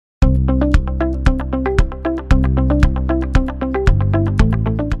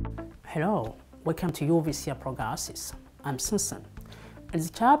Welcome to uvciTV Progresses. I'm Sansan. In this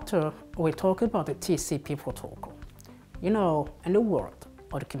chapter, we're talking about the TCP protocol. You know, in the world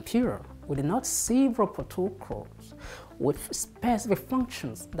of the computer, we do not see several protocols with specific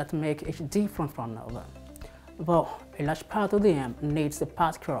functions that make each different from another. But a large part of them needs the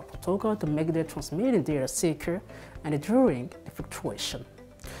particular protocol to make the transmitting data secure and enduring the fluctuation.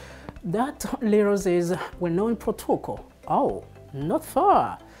 That letters is well-known protocol. Oh, not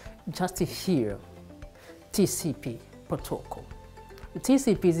far. Just here, TCP protocol. The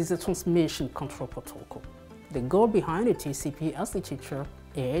TCP is a transmission control protocol. The goal behind the TCP as a teacher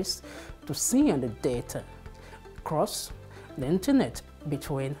is to send the data across the internet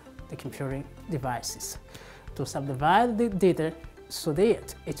between the computing devices, to subdivide the data so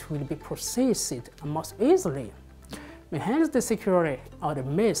that it will be processed most easily, enhance the security of the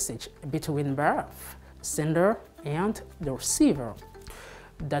message between both sender and the receiver.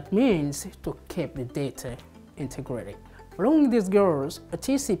 That means to keep the data integrated. Following these goals, a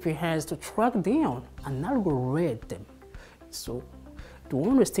TCP has to track down an algorithm. So, to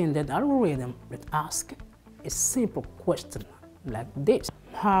understand that algorithm, let's ask a simple question like this.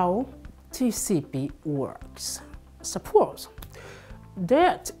 How TCP works? Suppose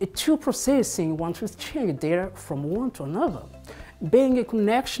that two processing want to exchange data from one to another. Being a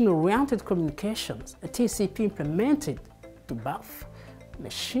connection-oriented communications, a TCP implemented to both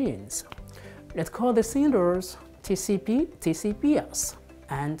machines. Let's call the senders TCP, TCPS,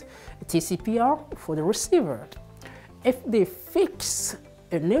 and TCPR for the receiver. If they fix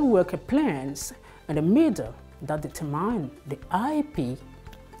a network plans in the middle that determine the IP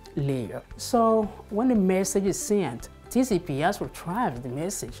layer. So when the message is sent, TCPS will drive the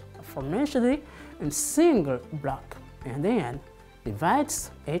message formally in single block and then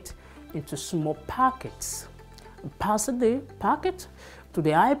divides it into small packets. Pass the packet to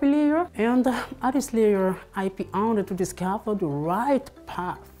the IP layer, and at this layer, IP owner to discover the right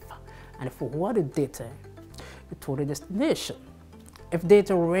path and forward the data to the destination. If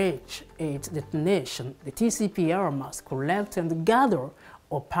data reach its destination, the TCPR must collect and gather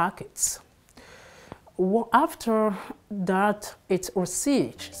all packets. After that, it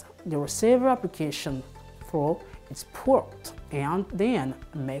receives the receiver application for its port and then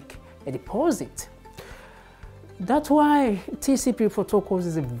make a deposit. That's why TCP protocols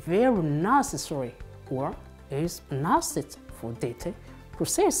is very necessary, or is an asset for data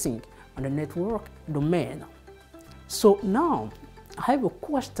processing on the network domain. So now, I have a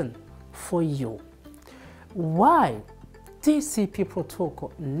question for you. Why TCP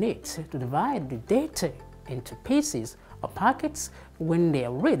protocol needs to divide the data into pieces or packets when they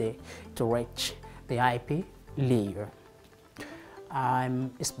are ready to reach the IP layer?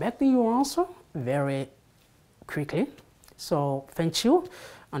 I'm expecting your answer very quickly. So thank you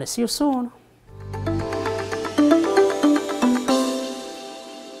and I see you soon.